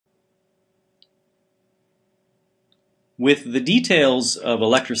With the details of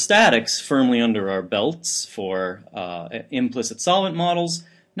electrostatics firmly under our belts for implicit solvent models,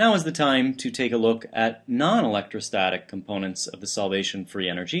 now is the time to take a look at non-electrostatic components of the solvation free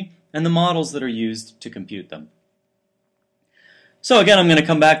energy and the models that are used to compute them. So again, I'm going to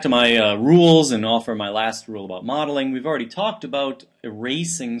come back to my rules and offer my last rule about modeling. We've already talked about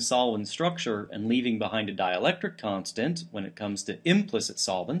erasing solvent structure and leaving behind a dielectric constant when it comes to implicit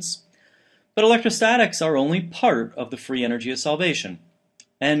solvents. But electrostatics are only part of the free energy of solvation.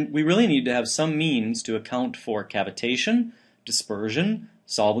 And we really need to have some means to account for cavitation, dispersion,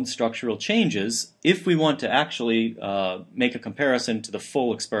 solvent structural changes if we want to actually make a comparison to the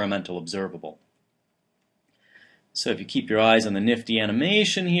full experimental observable. So if you keep your eyes on the nifty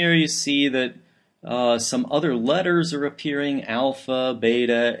animation here, you see that some other letters are appearing, alpha,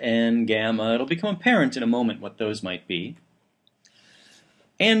 beta, and gamma. It'll become apparent in a moment what those might be.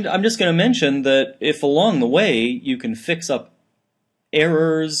 And I'm just going to mention that if along the way you can fix up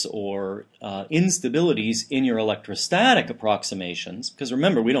errors or instabilities in your electrostatic approximations, because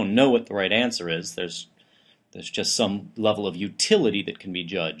remember, we don't know what the right answer is. There's just some level of utility that can be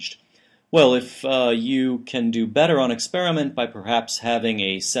judged. Well, if you can do better on experiment by perhaps having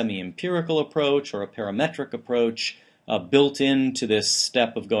a semi-empirical approach or a parametric approach built into this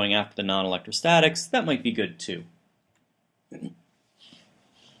step of going after the non-electrostatics, that might be good too.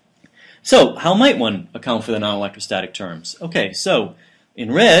 So, how might one account for the non-electrostatic terms? Okay, so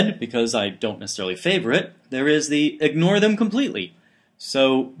in red, because I don't necessarily favor it, there is the ignore them completely.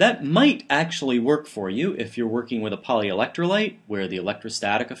 So that might actually work for you if you're working with a polyelectrolyte where the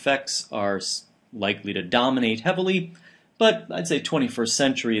electrostatic effects are likely to dominate heavily, but I'd say 21st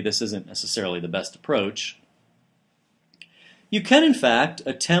century this isn't necessarily the best approach. You can in fact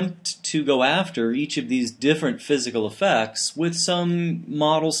attempt to go after each of these different physical effects with some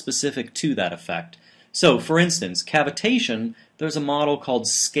model specific to that effect. So for instance, cavitation, there's a model called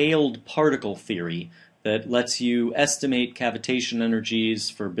scaled particle theory that lets you estimate cavitation energies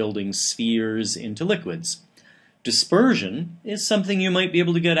for building spheres into liquids. Dispersion is something you might be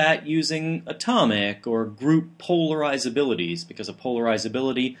able to get at using atomic or group polarizabilities, because a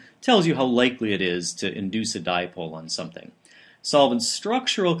polarizability tells you how likely it is to induce a dipole on something. Solvent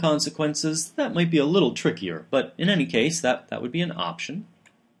structural consequences, that might be a little trickier, but in any case, that would be an option.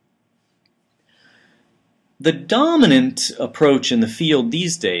 The dominant approach in the field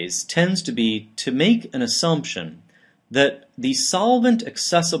these days tends to be to make an assumption that the solvent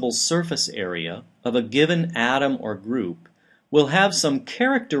accessible surface area of a given atom or group will have some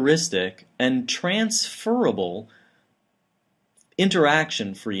characteristic and transferable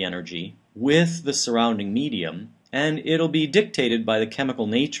interaction free energy with the surrounding medium, and it'll be dictated by the chemical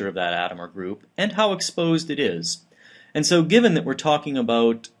nature of that atom or group and how exposed it is. And so given that we're talking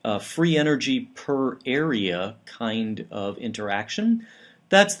about free energy per area kind of interaction,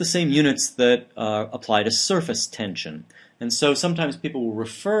 that's the same units that apply to surface tension. And so sometimes people will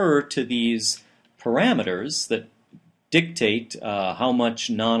refer to these parameters that dictate how much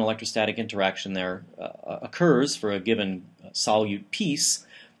non-electrostatic interaction there occurs for a given solute piece.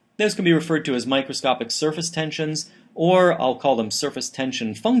 Those can be referred to as microscopic surface tensions, or I'll call them surface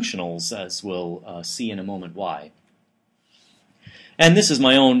tension functionals, as we'll see in a moment why. And this is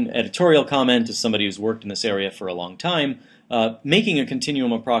my own editorial comment as somebody who's worked in this area for a long time. Making a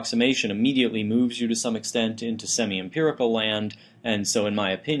continuum approximation immediately moves you to some extent into semi-empirical land, and so in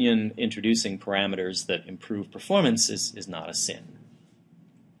my opinion, introducing parameters that improve performance is not a sin.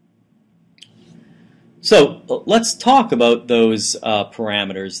 So let's talk about those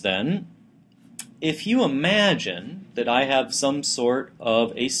parameters then. If you imagine that I have some sort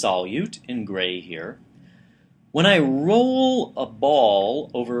of a solute in gray here, when I roll a ball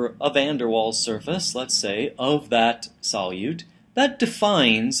over a van der Waals surface, let's say, of that solute, that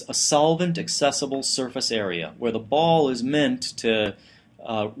defines a solvent accessible surface area, where the ball is meant to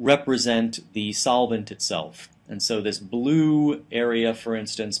represent the solvent itself. And so this blue area, for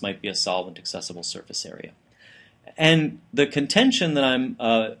instance, might be a solvent accessible surface area. And the contention that I'm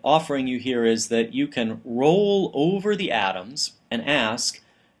offering you here is that you can roll over the atoms and ask,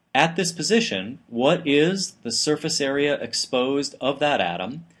 at this position, what is the surface area exposed of that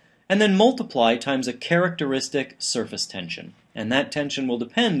atom, and then multiply times a characteristic surface tension. And that tension will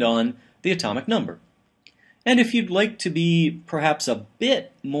depend on the atomic number. And if you'd like to be perhaps a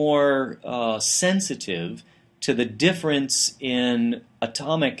bit more sensitive to the difference in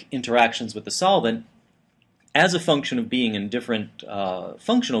atomic interactions with the solvent as a function of being in different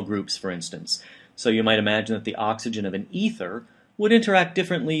functional groups, for instance. So you might imagine that the oxygen of an ether would interact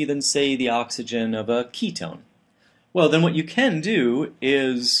differently than, say, the oxygen of a ketone. Well, then what you can do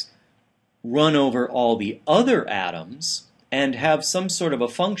is run over all the other atoms and have some sort of a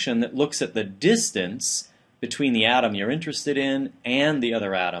function that looks at the distance between the atom you're interested in and the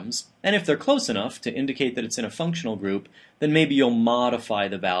other atoms. And if they're close enough to indicate that it's in a functional group, then maybe you'll modify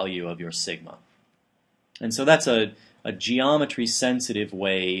the value of your sigma. And so that's a geometry-sensitive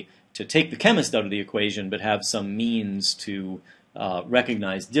way to take the chemist out of the equation but have some means to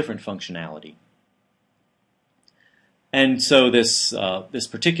recognize different functionality. And so this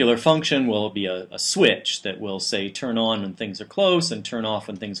particular function will be a switch that will say turn on when things are close and turn off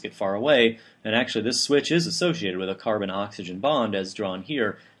when things get far away. And actually this switch is associated with a carbon-oxygen bond as drawn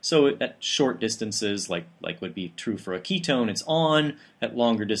here. So at short distances, like would be true for a ketone, it's on. At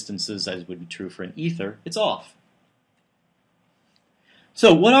longer distances, as would be true for an ether, it's off.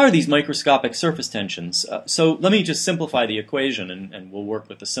 So what are these microscopic surface tensions? So let me just simplify the equation, and we'll work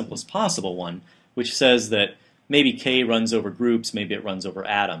with the simplest possible one, which says that maybe K runs over groups, maybe it runs over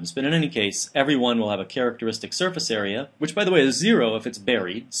atoms. But in any case, every one will have a characteristic surface area, which, by the way, is 0 if it's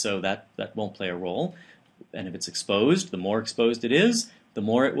buried, so that won't play a role. And if it's exposed, the more exposed it is, the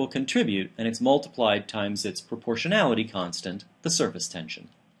more it will contribute, and it's multiplied times its proportionality constant, the surface tension.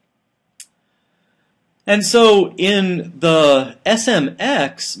 And so in the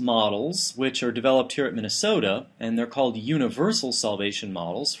SMX models, which are developed here at Minnesota, and they're called universal solvation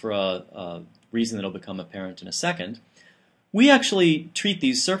models for a reason that will become apparent in a second, we actually treat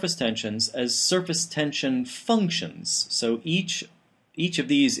these surface tensions as surface tension functions. So each of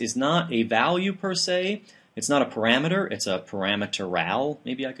these is not a value per se, it's not a parameter, it's a parameteral,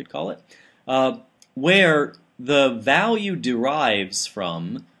 maybe I could call it, where the value derives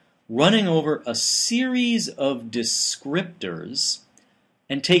from running over a series of descriptors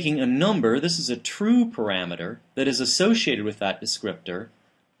and taking a number, this is a true parameter, that is associated with that descriptor,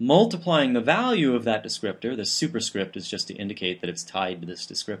 multiplying the value of that descriptor, the superscript is just to indicate that it's tied to this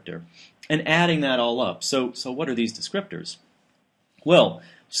descriptor, and adding that all up. So what are these descriptors? Well,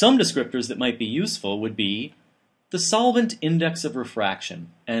 some descriptors that might be useful would be the solvent index of refraction.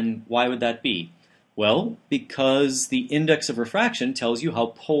 And why would that be? Well, because the index of refraction tells you how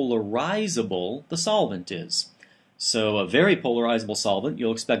polarizable the solvent is. So a very polarizable solvent,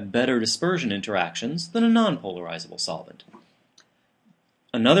 you'll expect better dispersion interactions than a non-polarizable solvent.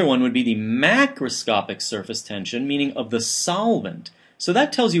 Another one would be the macroscopic surface tension, meaning of the solvent. So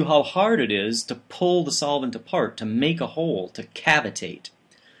that tells you how hard it is to pull the solvent apart, to make a hole, to cavitate.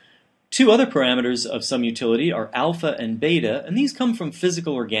 Two other parameters of some utility are alpha and beta, and these come from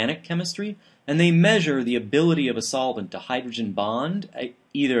physical organic chemistry, and they measure the ability of a solvent to hydrogen bond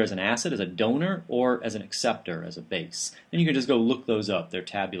either as an acid, as a donor, or as an acceptor, as a base. And you can just go look those up. They're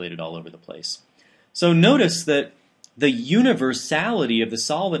tabulated all over the place. So notice that the universality of the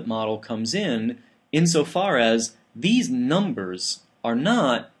solvent model comes in insofar as these numbers are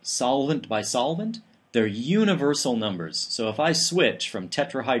not solvent by solvent, they're universal numbers. So if I switch from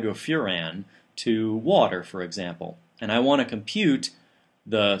tetrahydrofuran to water, for example, and I want to compute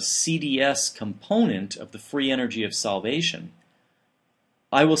the CDS component of the free energy of solvation,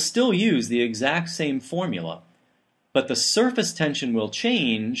 I will still use the exact same formula, but the surface tension will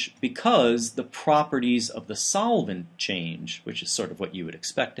change because the properties of the solvent change, which is sort of what you would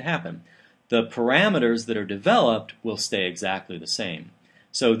expect to happen. The parameters that are developed will stay exactly the same.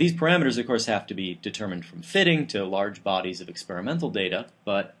 So these parameters, of course, have to be determined from fitting to large bodies of experimental data,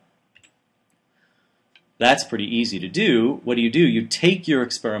 but that's pretty easy to do. What do? You take your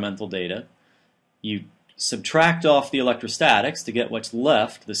experimental data, you subtract off the electrostatics to get what's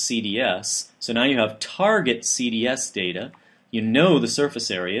left, the CDS. So now you have target CDS data. You know the surface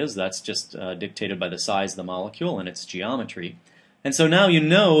areas. That's just dictated by the size of the molecule and its geometry. And so now you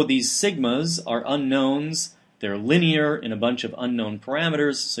know these sigmas are unknowns. They're linear in a bunch of unknown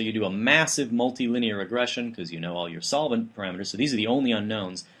parameters. So you do a massive multilinear regression because you know all your solvent parameters. So these are the only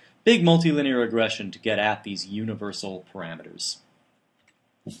unknowns. Big multilinear regression to get at these universal parameters.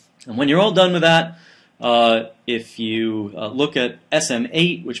 And when you're all done with that, if you look at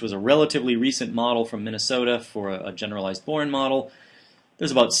SM8, which was a relatively recent model from Minnesota for a generalized boron model,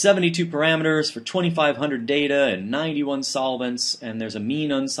 there's about 72 parameters for 2,500 data and 91 solvents, and there's a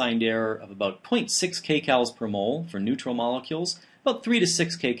mean unsigned error of about 0.6 kcals per mole for neutral molecules, about 3 to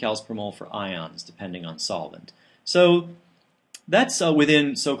 6 kcals per mole for ions, depending on solvent. So that's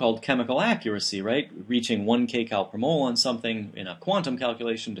within so-called chemical accuracy, right? Reaching 1 kcal per mole on something in a quantum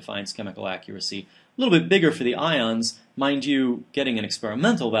calculation defines chemical accuracy. A little bit bigger for the ions. Mind you, getting an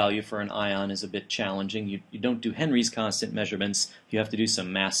experimental value for an ion is a bit challenging. You don't do Henry's constant measurements. You have to do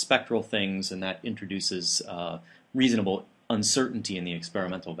some mass spectral things, and that introduces reasonable uncertainty in the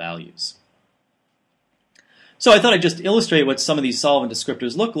experimental values. So I thought I'd just illustrate what some of these solvent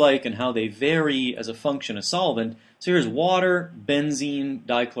descriptors look like and how they vary as a function of solvent. So here's water, benzene,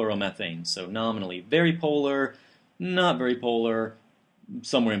 dichloromethane. So nominally very polar, not very polar,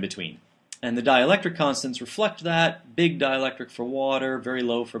 somewhere in between. And the dielectric constants reflect that. Big dielectric for water, very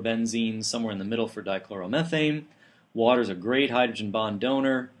low for benzene, somewhere in the middle for dichloromethane. Water's a great hydrogen bond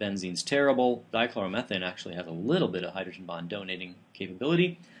donor. Benzene's terrible. Dichloromethane actually has a little bit of hydrogen bond donating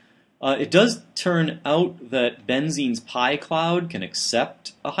capability. It does turn out that benzene's pi cloud can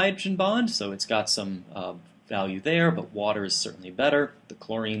accept a hydrogen bond, so it's got some value there, but water is certainly better. The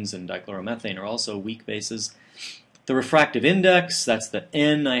chlorines and dichloromethane are also weak bases. The refractive index, that's the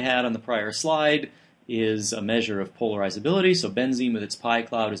N I had on the prior slide, is a measure of polarizability, so benzene with its pi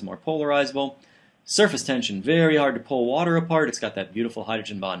cloud is more polarizable. Surface tension, very hard to pull water apart. It's got that beautiful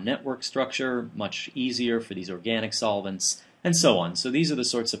hydrogen bond network structure, much easier for these organic solvents, and so on. So these are the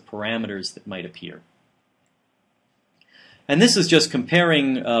sorts of parameters that might appear. And this is just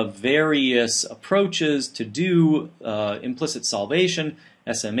comparing various approaches to do implicit solvation.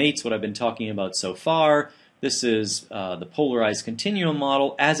 SM8's what I've been talking about so far. This is the polarized continuum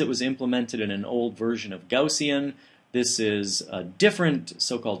model as it was implemented in an old version of Gaussian. This is a different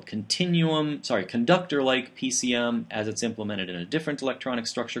so-called conductor-like PCM as it's implemented in a different electronic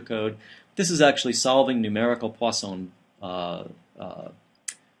structure code. This is actually solving numerical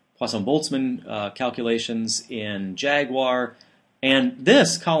Poisson-Boltzmann calculations in Jaguar. And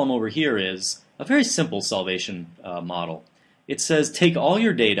this column over here is a very simple solvation model. It says take all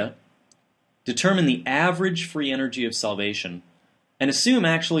your data, determine the average free energy of solvation, and assume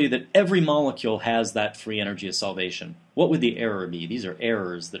actually that every molecule has that free energy of solvation. What would the error be? These are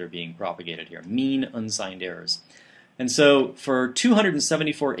errors that are being propagated here, mean unsigned errors. And so for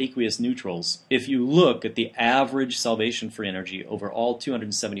 274 aqueous neutrals, if you look at the average solvation free energy over all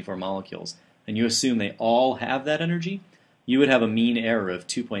 274 molecules, and you assume they all have that energy, you would have a mean error of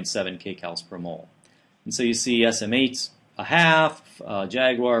 2.7 kcals per mole. And so you see SM8's a half,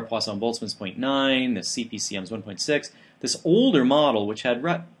 Jaguar, Poisson-Boltzmann's 0.9, the CPCM's 1.6. This older model, which had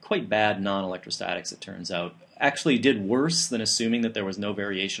quite bad non-electrostatics, it turns out, actually did worse than assuming that there was no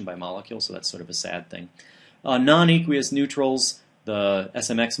variation by molecule, so that's sort of a sad thing. Non-aqueous neutrals, the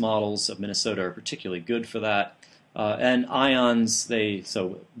SMX models of Minnesota are particularly good for that. And ions,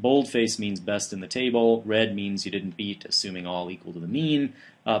 so boldface means best in the table, red means you didn't beat, assuming all equal to the mean.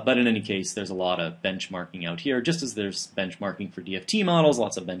 But in any case, there's a lot of benchmarking out here, just as there's benchmarking for DFT models,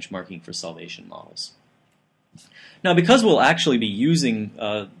 lots of benchmarking for solvation models. Now, because we'll actually be using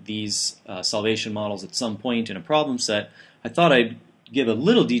these solvation models at some point in a problem set, I thought I'd give a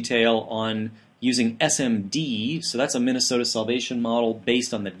little detail on using SMD. So that's a Minnesota solvation model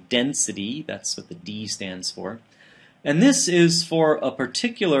based on the density. That's what the D stands for. And this is for a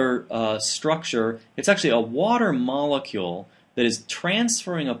particular structure. It's actually a water molecule that is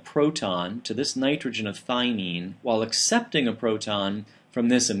transferring a proton to this nitrogen of thymine while accepting a proton from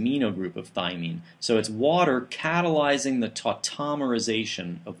this amino group of thymine. So it's water catalyzing the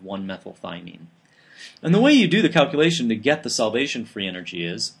tautomerization of 1-methylthymine. And the way you do the calculation to get the solvation free energy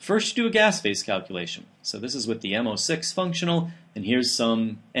is, first you do a gas phase calculation. So this is with the M06 functional, and here's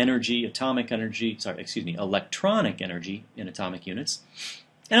some energy, electronic energy in atomic units.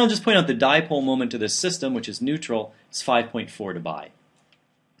 And I'll just point out the dipole moment of this system, which is neutral, is 5.4 to pi.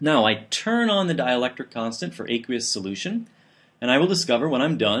 Now I turn on the dielectric constant for aqueous solution, and I will discover when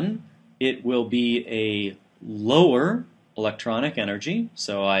I'm done, it will be a lower electronic energy,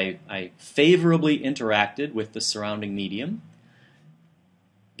 so I favorably interacted with the surrounding medium.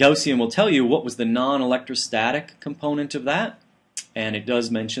 Gaussian will tell you what was the non-electrostatic component of that, and it does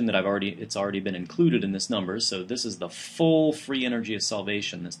mention that it's already been included in this number, so this is the full free energy of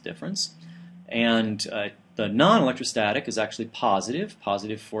solvation, this difference. And the non-electrostatic is actually positive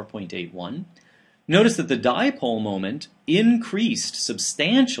 4.81. Notice that the dipole moment increased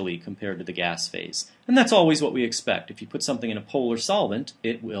substantially compared to the gas phase. And that's always what we expect. If you put something in a polar solvent,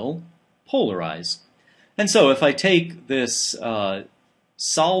 it will polarize. And so if I take this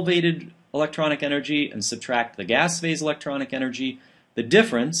solvated electronic energy and subtract the gas phase electronic energy, the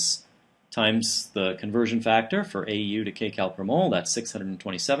difference times the conversion factor for AU to kcal per mole, that's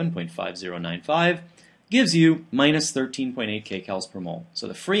 627.5095, gives you minus 13.8 kcals per mole. So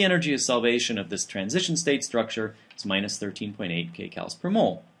the free energy of solvation of this transition state structure is minus 13.8 kcals per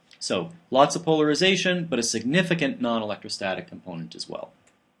mole. So lots of polarization, but a significant non-electrostatic component as well.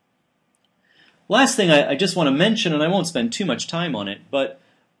 Last thing I just want to mention, and I won't spend too much time on it, but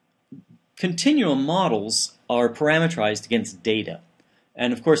continuum models are parameterized against data.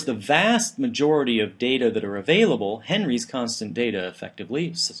 And of course, the vast majority of data that are available, Henry's constant data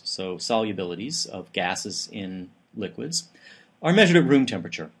effectively, so solubilities of gases in liquids, are measured at room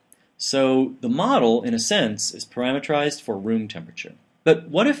temperature. So the model, in a sense, is parameterized for room temperature. But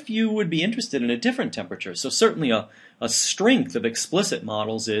what if you would be interested in a different temperature? So certainly a strength of explicit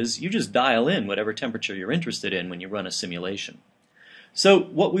models is you just dial in whatever temperature you're interested in when you run a simulation. So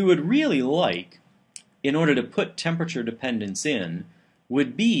what we would really like, in order to put temperature dependence in,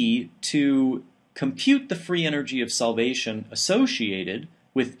 would be to compute the free energy of solvation associated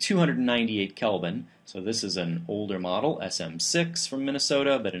with 298 Kelvin. So this is an older model, SM6 from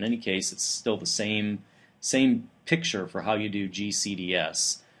Minnesota, but in any case it's still the same picture for how you do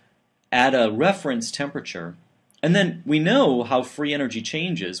GCDS. At a reference temperature, and then we know how free energy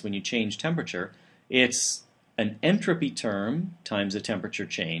changes when you change temperature. It's an entropy term times a temperature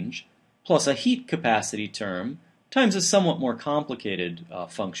change plus a heat capacity term times a somewhat more complicated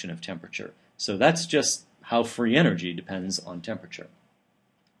function of temperature. So that's just how free energy depends on temperature.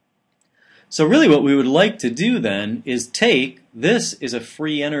 So really what we would like to do then is take, this is a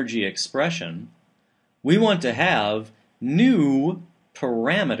free energy expression. We want to have new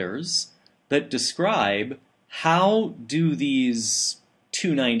parameters that describe how do these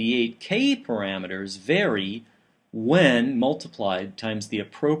 298K parameters vary when multiplied times the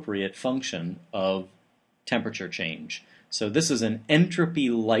appropriate function of temperature change. So this is an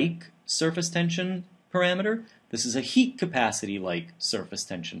entropy-like surface tension parameter. This is a heat capacity-like surface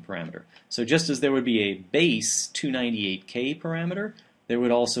tension parameter. So just as there would be a base 298K parameter, there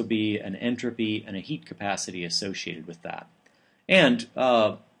would also be an entropy and a heat capacity associated with that. And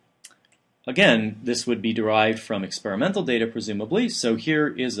again, this would be derived from experimental data, presumably. So here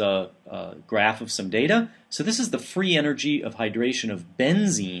is a graph of some data. So this is the free energy of hydration of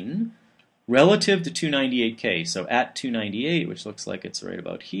benzene relative to 298K. So at 298, which looks like it's right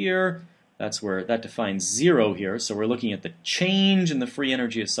about here, that's where that defines 0 here. So we're looking at the change in the free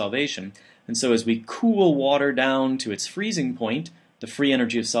energy of solvation. And so as we cool water down to its freezing point, the free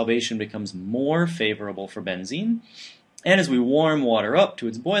energy of solvation becomes more favorable for benzene. And as we warm water up to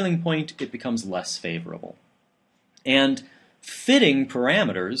its boiling point, it becomes less favorable. And fitting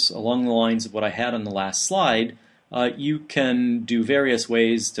parameters along the lines of what I had on the last slide, you can do various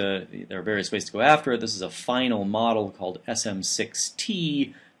ways to, there are various ways to go after it. This is a final model called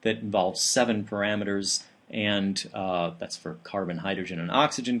SM6T that involves 7 parameters, and that's for carbon, hydrogen, and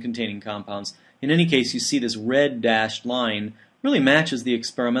oxygen containing compounds. In any case, you see this red dashed line really matches the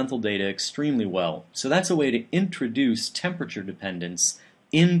experimental data extremely well. So that's a way to introduce temperature dependence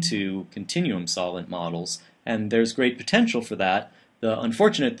into continuum solvent models, and there's great potential for that. The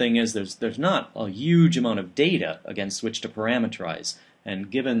unfortunate thing is there's not a huge amount of data against which to parameterize.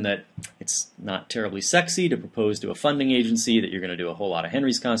 And given that it's not terribly sexy to propose to a funding agency that you're going to do a whole lot of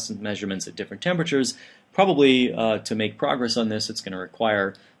Henry's constant measurements at different temperatures, probably to make progress on this, it's going to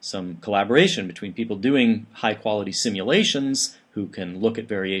require some collaboration between people doing high-quality simulations who can look at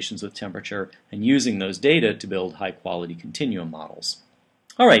variations with temperature and using those data to build high-quality continuum models.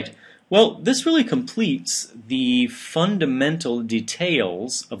 All right. Well, this really completes the fundamental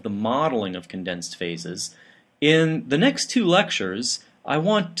details of the modeling of condensed phases. In the next 2 lectures, I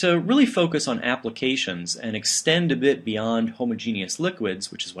want to really focus on applications and extend a bit beyond homogeneous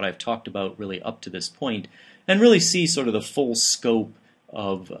liquids, which is what I've talked about really up to this point, and really see sort of the full scope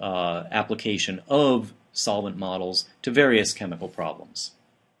of application of solvent models to various chemical problems.